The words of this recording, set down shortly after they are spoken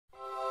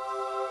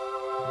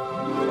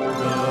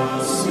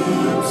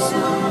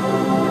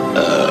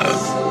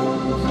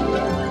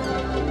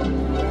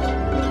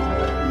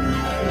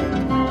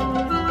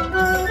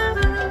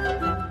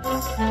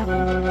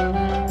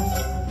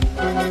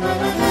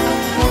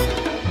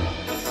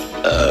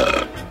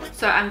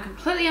So I'm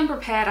completely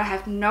unprepared. I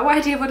have no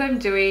idea what I'm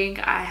doing.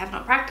 I have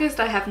not practiced.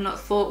 I have not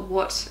thought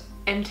what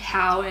and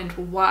how and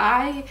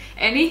why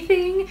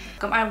anything.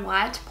 Got my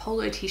white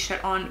polo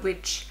t-shirt on,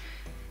 which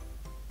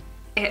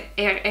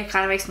it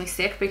kind of makes me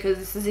sick because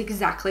this is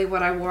exactly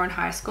what I wore in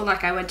high school.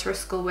 Like, I went to a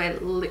school where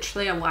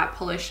literally a white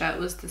polo shirt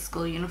was the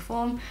school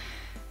uniform.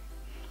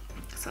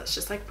 So it's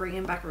just like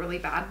bringing back really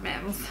bad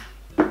memes.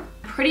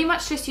 Pretty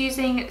much just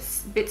using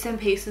bits and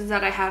pieces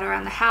that I had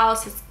around the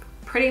house. It's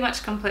pretty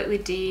much completely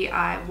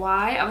DIY.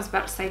 I was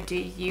about to say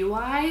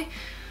DUI.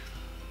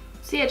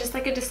 So yeah, just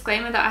like a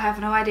disclaimer that I have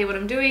no idea what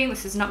I'm doing.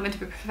 This is not meant to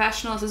be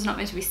professional. This is not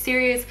meant to be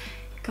serious.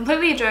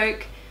 Completely a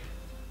joke.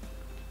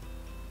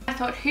 I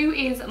thought, who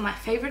is my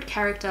favorite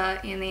character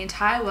in the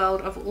entire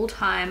world of all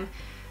time?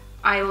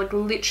 I would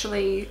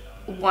literally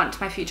want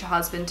my future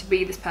husband to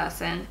be this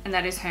person, and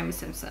that is Homer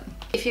Simpson.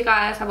 If you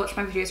guys have watched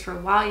my videos for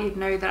a while, you'd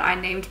know that I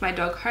named my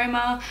dog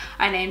Homer,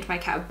 I named my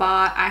cat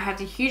Bart. I have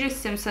the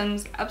hugest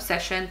Simpsons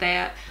obsession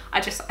there.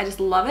 I just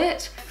love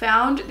it.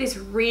 Found this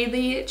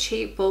really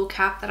cheap ball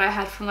cap that I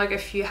had from like a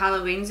few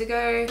Halloweens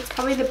ago. It's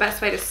probably the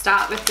best way to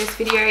start with this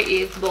video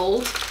is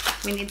bald.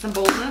 We need some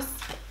baldness.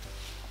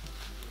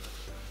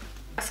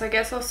 So I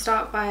guess I'll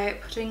start by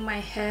putting my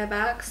hair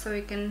back so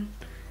we can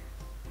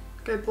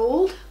go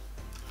bald.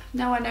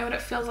 Now I know what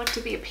it feels like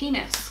to be a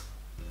penis.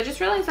 I just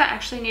realized I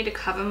actually need to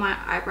cover my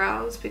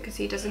eyebrows because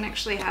he doesn't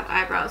actually have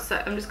eyebrows.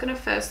 So I'm just going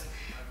to first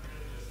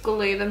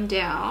glue them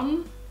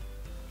down,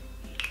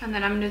 and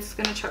then I'm just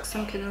going to chuck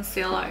some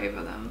concealer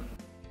over them.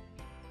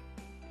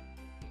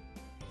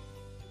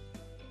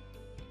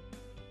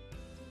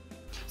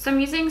 So I'm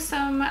using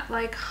some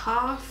like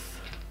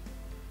half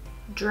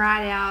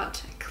dried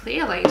out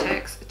clear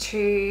latex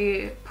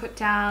to put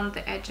down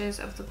the edges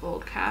of the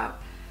bald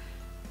cap.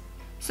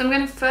 So I'm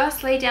going to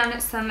first lay down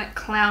some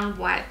clown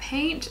white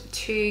paint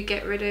to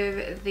get rid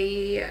of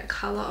the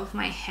colour of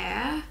my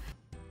hair.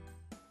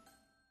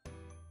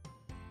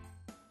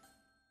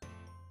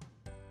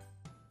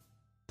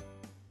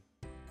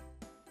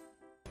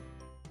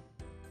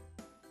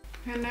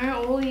 I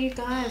know all you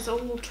guys, all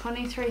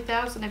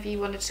 23,000 of you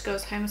wanted to go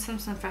as Homer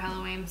Simpson for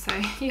Halloween, so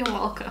you're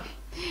welcome.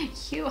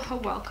 You are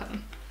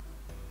welcome.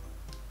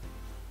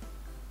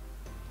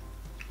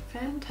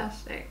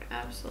 Fantastic,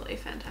 absolutely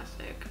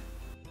fantastic.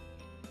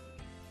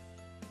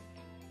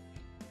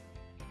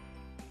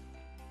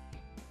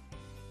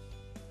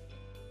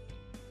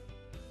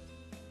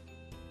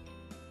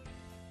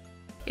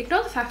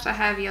 Ignore the fact I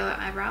have yellow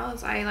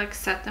eyebrows. I like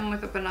set them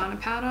with a banana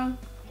powder.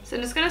 So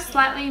I'm just going to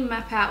slightly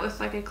map out with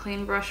like a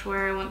clean brush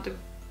where I want the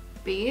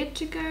beard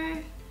to go.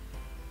 You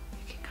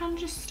can kind of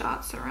just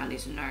start around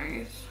his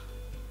nose.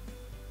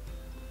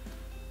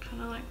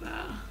 Kind of like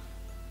that.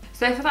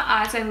 So for the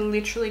eyes, I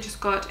literally just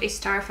got a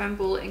styrofoam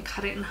ball and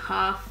cut it in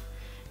half,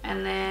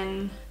 and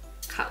then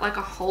cut like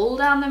a hole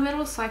down the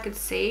middle so I could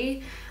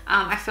see.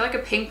 I feel like a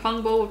ping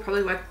pong ball would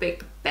probably work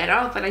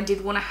better, but I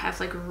did want to have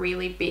like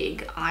really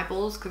big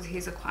eyeballs because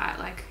his are quite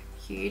like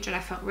huge, and I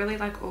felt really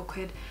like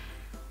awkward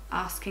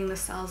asking the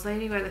sales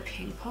lady where the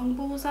ping pong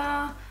balls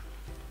are.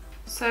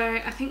 So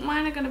I think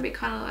mine are going to be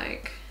kind of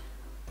like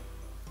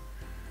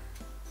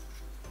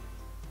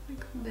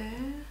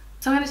there.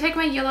 So I'm going to take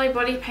my yellow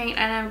body paint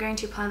and I'm going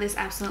to apply this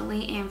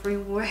absolutely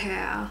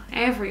everywhere.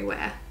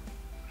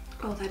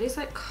 Oh, that is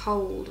like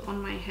cold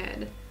on my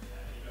head.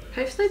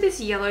 Hopefully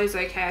this yellow is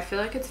okay. I feel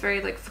like it's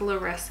very like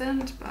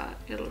fluorescent, but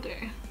it'll do.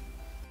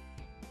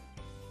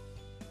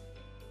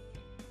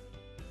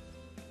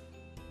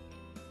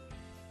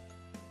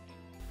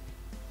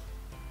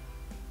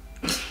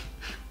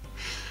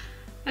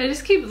 I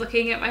just keep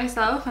looking at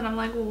myself and I'm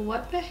like, well,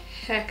 what the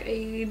heck are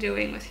you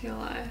doing with your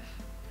life?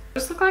 I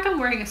just look like I'm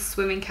wearing a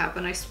swimming cap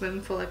when I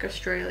swim for like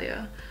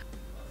Australia.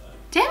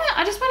 Damn it,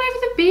 I just went over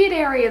the beard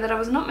area that I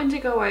was not meant to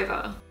go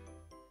over.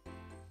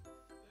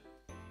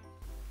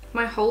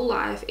 My whole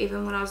life,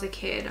 even when I was a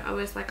kid, I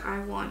was like, I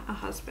want a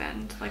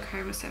husband like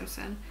Homer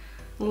Simpson.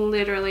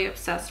 Literally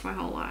obsessed my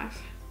whole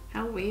life.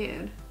 How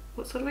weird.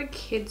 What sort of a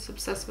kid's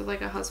obsessed with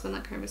like a husband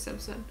like Homer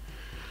Simpson?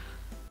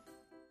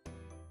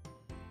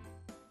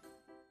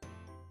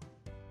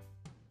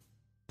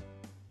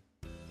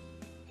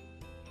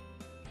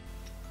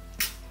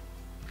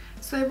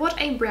 So I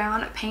bought a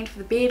brown paint for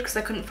the beard because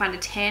I couldn't find a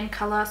tan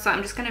colour, so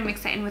I'm just going to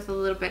mix it in with a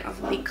little bit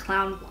of the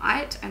clown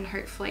white, and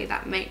hopefully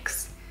that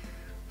makes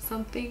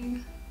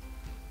something.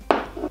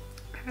 I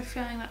have a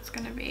feeling that's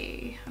going to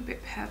be a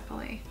bit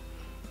purpley.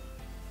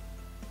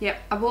 Yep,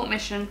 I bought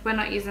Mission. We're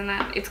not using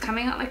that. It's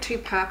coming out like too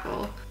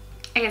purple.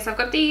 Okay, so I've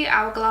got the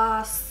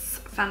Hourglass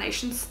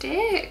foundation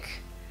stick.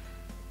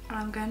 And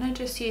I'm going to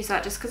just use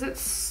that just because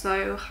it's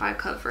so high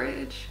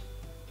coverage.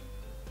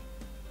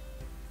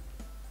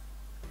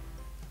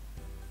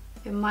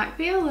 It might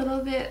be a little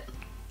bit,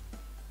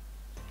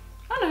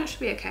 oh no, it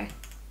should be okay.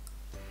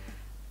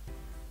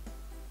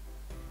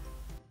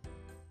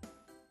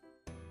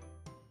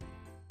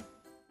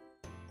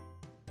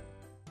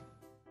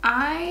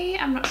 I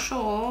am not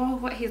sure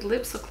what his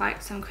lips look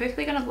like, so I'm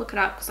quickly going to look it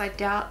up because I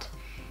doubt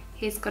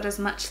he's got as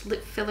much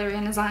lip filler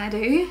in as I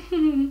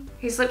do.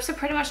 His lips are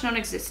pretty much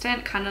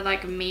non-existent, kind of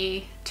like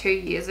me 2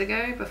 years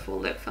ago before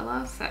lip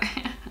filler, so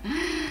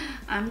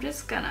I'm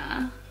just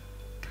gonna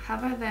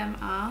cover them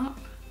up.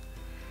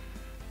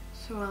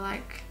 So we're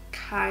like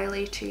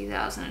Kylie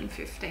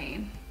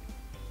 2015.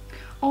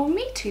 Or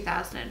me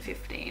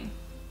 2015.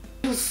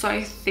 It was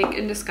so thick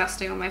and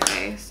disgusting on my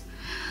face.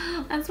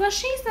 That's what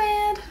she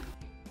said.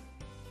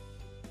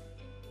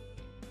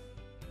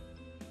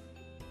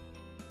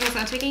 So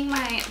I'm taking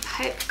my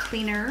pipe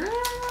cleaners.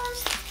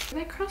 Do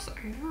they cross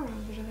over or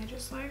do they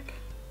just like...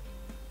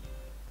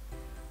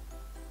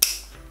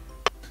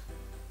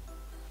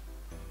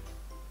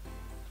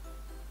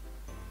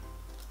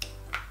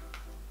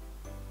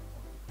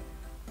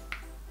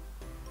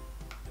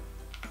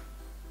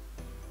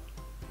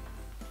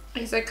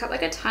 Okay, so I cut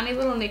like a tiny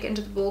little nick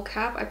into the ball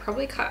cap. I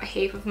probably cut a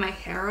heap of my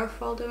hair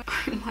off while doing it.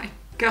 Oh my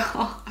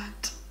god.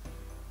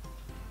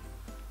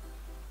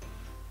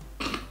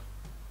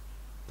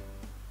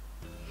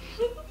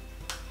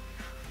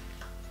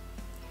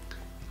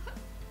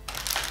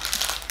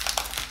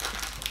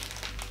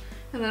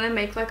 And then I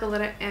make like a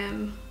letter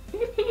M.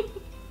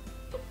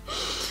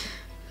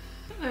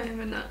 I am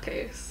a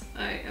nutcase.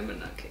 I am a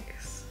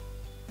nutcase.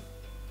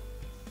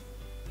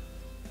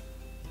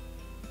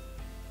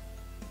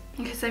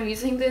 Okay, so I'm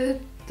using the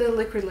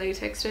liquid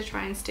latex to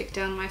try and stick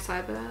down my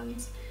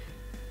sideburns.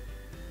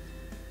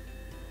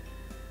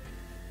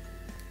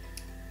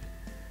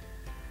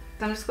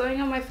 So I'm just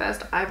going on my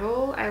first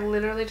eyeball. I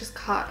literally just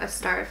cut a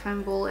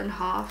styrofoam ball in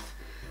half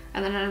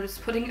and then I'm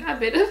just putting a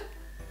bit of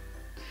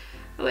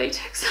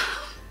latex on.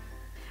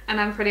 And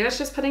I'm pretty much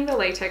just putting the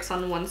latex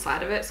on one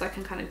side of it so I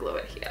can kind of glue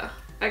it here.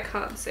 I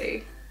can't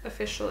see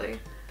officially.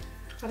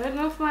 I don't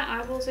know if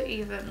my eyeballs are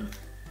even.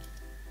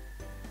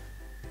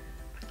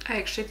 I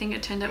actually think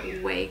it turned out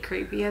way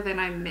creepier than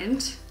I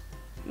meant.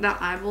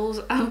 The eyeballs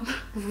are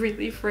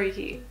really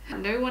freaky.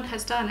 No one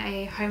has done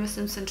a Homer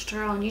Simpson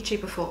tutorial on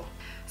YouTube before,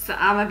 so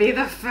I'm gonna be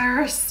the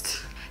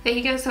first. Thank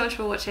you guys so much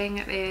for watching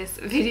this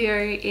video.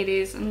 It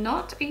is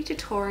not a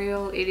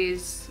tutorial, it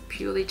is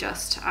purely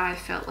just I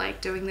felt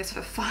like doing this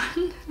for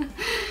fun.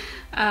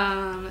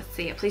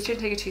 So yeah, please don't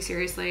take it too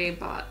seriously,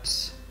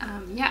 but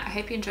yeah, I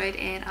hope you enjoyed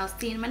and I'll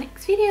see you in my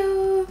next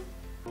video.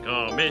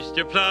 Oh,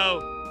 Mr.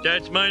 Plow,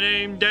 that's my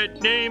name.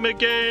 That name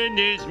again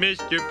is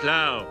Mr.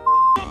 Plow.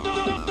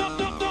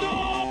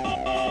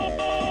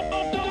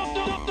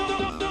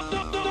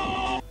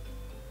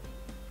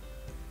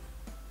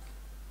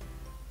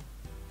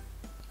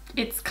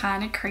 It's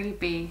kind of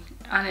creepy,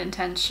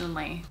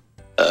 unintentionally.